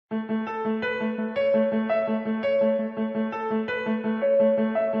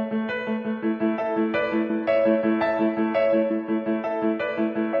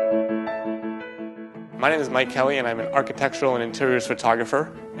My name is Mike Kelley and I'm an architectural and interiors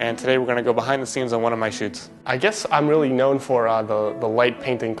photographer, and today we're going to go behind the scenes on one of my shoots. I guess I'm really known for the light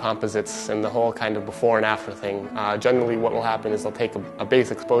painting composites and the whole kind of before and after thing. Generally what will happen is I'll take a base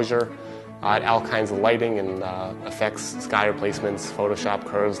exposure, add all kinds of lighting and effects, sky replacements, Photoshop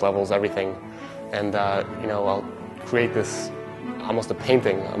curves, levels, everything, and I'll create this almost a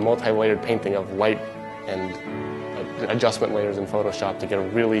painting, a multi-layered painting of light and adjustment layers in Photoshop to get a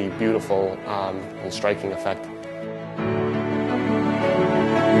really beautiful and striking effect.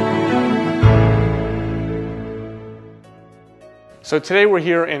 So today we're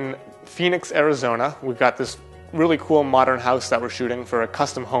here in Phoenix, Arizona. We've got this really cool modern house that we're shooting for a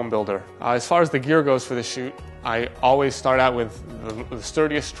custom home builder. As far as the gear goes for the shoot, I always start out with the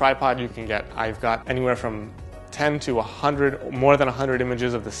sturdiest tripod you can get. I've got anywhere from 10 to 100, more than 100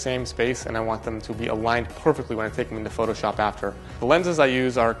 images of the same space, and I want them to be aligned perfectly when I take them into Photoshop after. The lenses I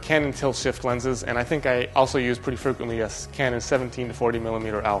use are Canon tilt shift lenses, and I think I also use pretty frequently a Canon 17 to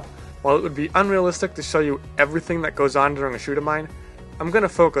 40mm L. While it would be unrealistic to show you everything that goes on during a shoot of mine, I'm going to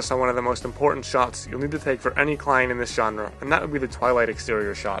focus on one of the most important shots you'll need to take for any client in this genre, and that would be the twilight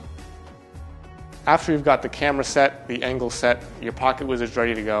exterior shot. After you've got the camera set, the angle set, your pocket wizard's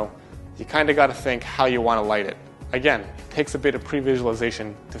ready to go, you kind of got to think how you want to light it. Again, it takes a bit of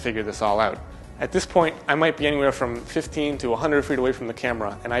pre-visualization to figure this all out. At this point, I might be anywhere from 15 to 100 feet away from the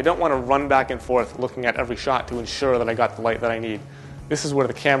camera, and I don't want to run back and forth looking at every shot to ensure that I got the light that I need. This is where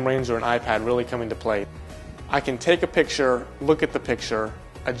the cam range or an iPad really come into play. I can take a picture, look at the picture,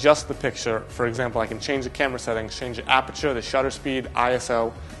 adjust the picture. For example, I can change the camera settings, change the aperture, the shutter speed,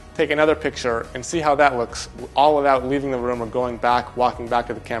 ISO, take another picture and see how that looks, all without leaving the room or going back, walking back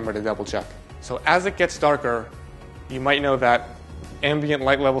to the camera to double check. So as it gets darker, you might know that ambient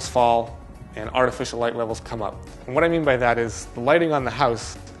light levels fall and artificial light levels come up. And what I mean by that is the lighting on the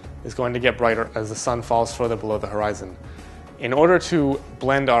house is going to get brighter as the sun falls further below the horizon. In order to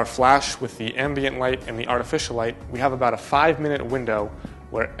blend our flash with the ambient light and the artificial light, we have about a 5-minute window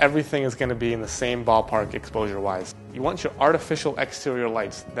where everything is going to be in the same ballpark exposure-wise. You want your artificial exterior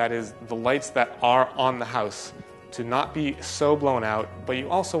lights, that is, the lights that are on the house, to not be so blown out, but you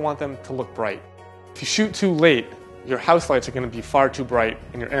also want them to look bright. If you shoot too late, your house lights are going to be far too bright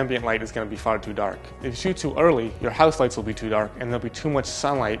and your ambient light is going to be far too dark. If you shoot too early, your house lights will be too dark and there'll be too much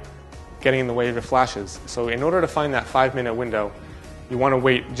sunlight getting in the way of your flashes. So in order to find that 5-minute window, you want to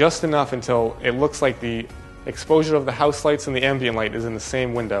wait just enough until it looks like the exposure of the house lights and the ambient light is in the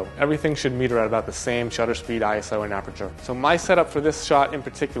same window. Everything should meter at about the same shutter speed, ISO, and aperture. So my setup for this shot in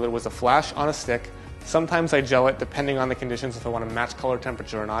particular was a flash on a stick. Sometimes I gel it depending on the conditions if I want to match color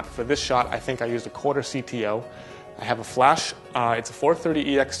temperature or not. For this shot, I think I used a 1/4 CTO. I have a flash, it's a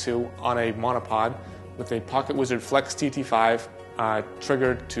 430EX2 on a monopod with a Pocket Wizard Flex TT5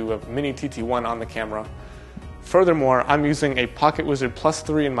 triggered to a mini TT1 on the camera. Furthermore, I'm using a Pocket Wizard Plus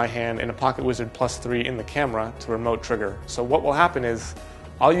 3 in my hand and a Pocket Wizard Plus 3 in the camera to remote trigger. So what will happen is,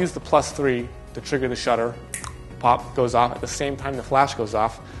 I'll use the Plus 3 to trigger the shutter, pop goes off at the same time the flash goes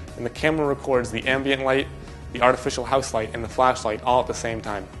off, and the camera records the ambient light, the artificial house light, and the flashlight all at the same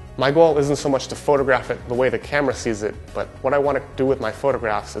time. My goal isn't so much to photograph it the way the camera sees it, but what I want to do with my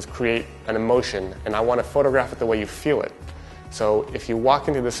photographs is create an emotion, and I want to photograph it the way you feel it. So if you walk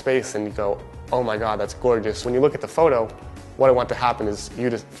into the space and you go, oh my God, that's gorgeous. When you look at the photo, what I want to happen is you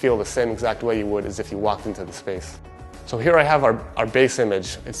to feel the same exact way you would as if you walked into the space. So here I have our base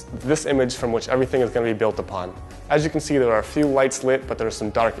image. It's this image from which everything is going to be built upon. As you can see, there are a few lights lit, but there are some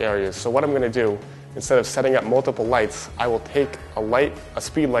dark areas. So what I'm going to do, instead of setting up multiple lights, I will take a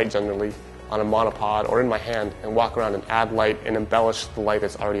speed light generally, on a monopod or in my hand and walk around and add light and embellish the light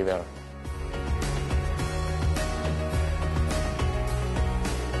that's already there.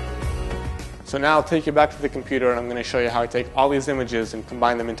 So now I'll take you back to the computer and I'm going to show you how I take all these images and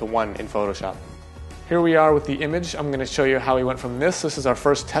combine them into one in Photoshop. Here we are with the image. I'm going to show you how we went from this is our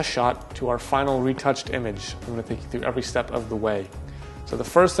first test shot, to our final retouched image. I'm going to take you through every step of the way. So the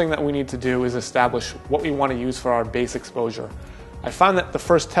first thing that we need to do is establish what we want to use for our base exposure. I found that the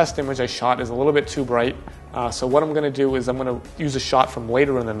first test image I shot is a little bit too bright, so what I'm going to do is I'm going to use a shot from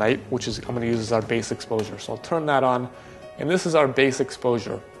later in the night, which is I'm going to use as our base exposure. So I'll turn that on. And this is our base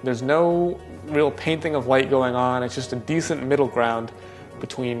exposure. There's no real painting of light going on. It's just a decent middle ground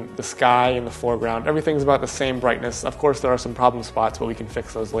between the sky and the foreground. Everything's about the same brightness. Of course, there are some problem spots, but we can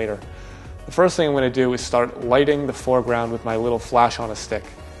fix those later. The first thing I'm going to do is start lighting the foreground with my little flash on a stick.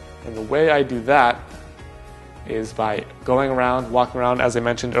 And the way I do that is by going around, walking around, as I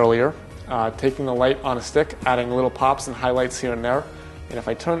mentioned earlier, taking the light on a stick, adding little pops and highlights here and there. And if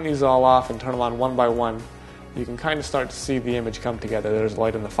I turn these all off and turn them on one by one, you can kind of start to see the image come together. There's a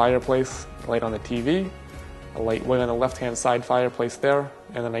light in the fireplace, a light on the TV, a light way on the left-hand side fireplace there,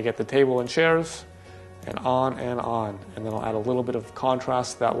 and then I get the table and chairs, and on and on. And then I'll add a little bit of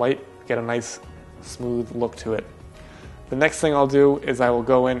contrast to that light, get a nice smooth look to it. The next thing I'll do is I will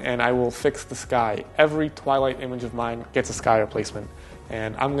go in and I will fix the sky. Every Twilight image of mine gets a sky replacement.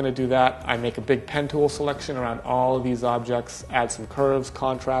 And I'm going to do that. I make a big pen tool selection around all of these objects, add some curves,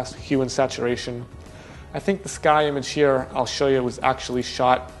 contrast, hue and saturation. I think the sky image here, I'll show you, was actually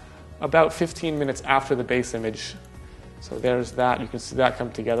shot about 15 minutes after the base image. So there's that, you can see that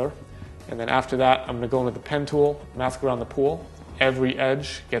come together. And then after that, I'm going to go into the pen tool, mask around the pool. Every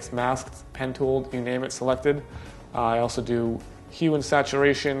edge gets masked, pen tooled, you name it, selected. I also do hue and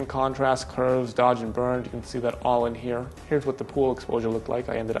saturation, contrast, curves, dodge and burn. You can see that all in here. Here's what the pool exposure looked like.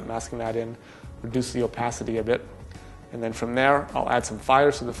 I ended up masking that in, reduce the opacity a bit. And then from there, I'll add some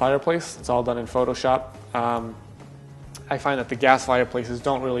fires to the fireplace. It's all done in Photoshop. I find that the gas fireplaces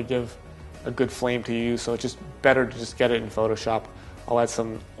don't really give a good flame to use, so it's just better to just get it in Photoshop. I'll add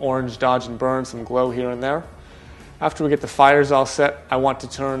some orange dodge and burn, some glow here and there. After we get the fires all set, I want to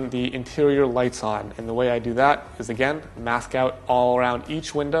turn the interior lights on. And the way I do that is, again, mask out all around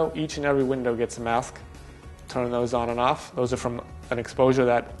each window. Each and every window gets a mask. Turn those on and off. Those are from an exposure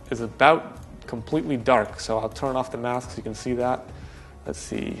that is about completely dark. So I'll turn off the mask so you can see that. Let's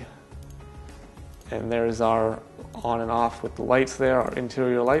see. And there's our on and off with the lights there, our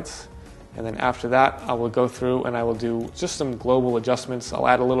interior lights. And then after that, I will go through and I will do just some global adjustments. I'll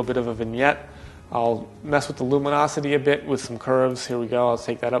add a little bit of a vignette. I'll mess with the luminosity a bit with some curves. Here we go, I'll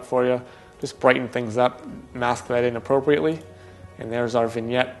take that up for you. Just brighten things up, mask that in appropriately. And there's our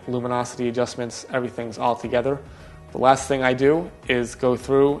vignette, luminosity adjustments, everything's all together. The last thing I do is go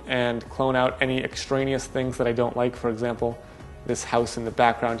through and clone out any extraneous things that I don't like. For example, this house in the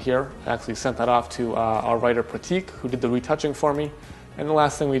background here. I actually sent that off to our writer Pratik, who did the retouching for me. And the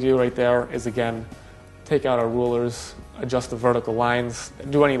last thing we do right there is, again, take out our rulers, adjust the vertical lines,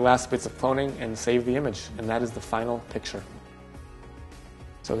 do any last bits of cloning, and save the image. And that is the final picture.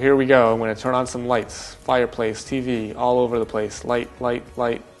 So here we go. I'm going to turn on some lights, fireplace, TV, all over the place. Light, light,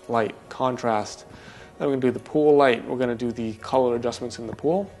 light, light, contrast. Then we're going to do the pool light. We're going to do the color adjustments in the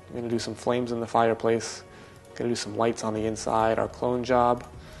pool. We're going to do some flames in the fireplace. We're going to do some lights on the inside, our clone job.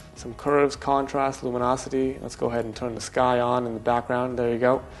 Some curves, contrast, luminosity. Let's go ahead and turn the sky on in the background. There you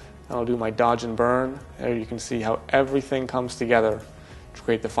go. I'll do my dodge and burn. There you can see how everything comes together to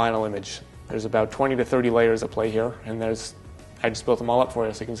create the final image. There's about 20 to 30 layers at play here, and I just built them all up for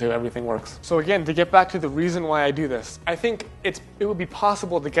you so you can see how everything works. So again, to get back to the reason why I do this, I think it would be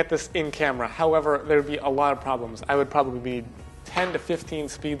possible to get this in camera. However, there would be a lot of problems. I would probably need 10 to 15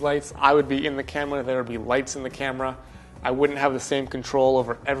 speed lights. I would be in the camera. There would be lights in the camera. I wouldn't have the same control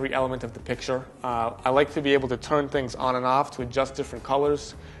over every element of the picture. I like to be able to turn things on and off to adjust different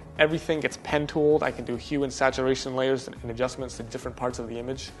colors. Everything gets pen tooled. I can do hue and saturation layers and adjustments to different parts of the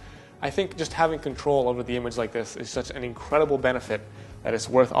image. I think just having control over the image like this is such an incredible benefit that it's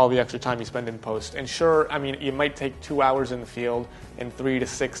worth all the extra time you spend in post. And sure, I mean, you might take 2 hours in the field and 3 to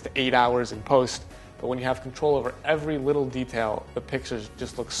 6 to 8 hours in post, but when you have control over every little detail, the pictures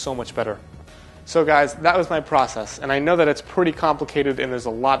just look so much better. So guys, that was my process, and I know that it's pretty complicated and there's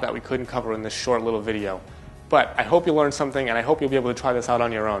a lot that we couldn't cover in this short little video. But I hope you learned something, and I hope you'll be able to try this out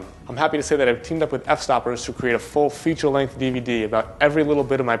on your own. I'm happy to say that I've teamed up with Fstoppers to create a full feature-length DVD about every little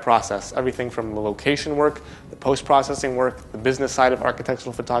bit of my process, everything from the location work, the post-processing work, the business side of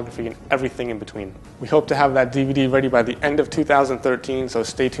architectural photography, and everything in between. We hope to have that DVD ready by the end of 2013, so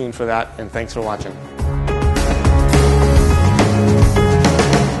stay tuned for that, and thanks for watching.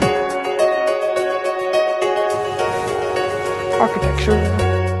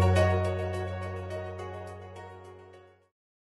 Architecture.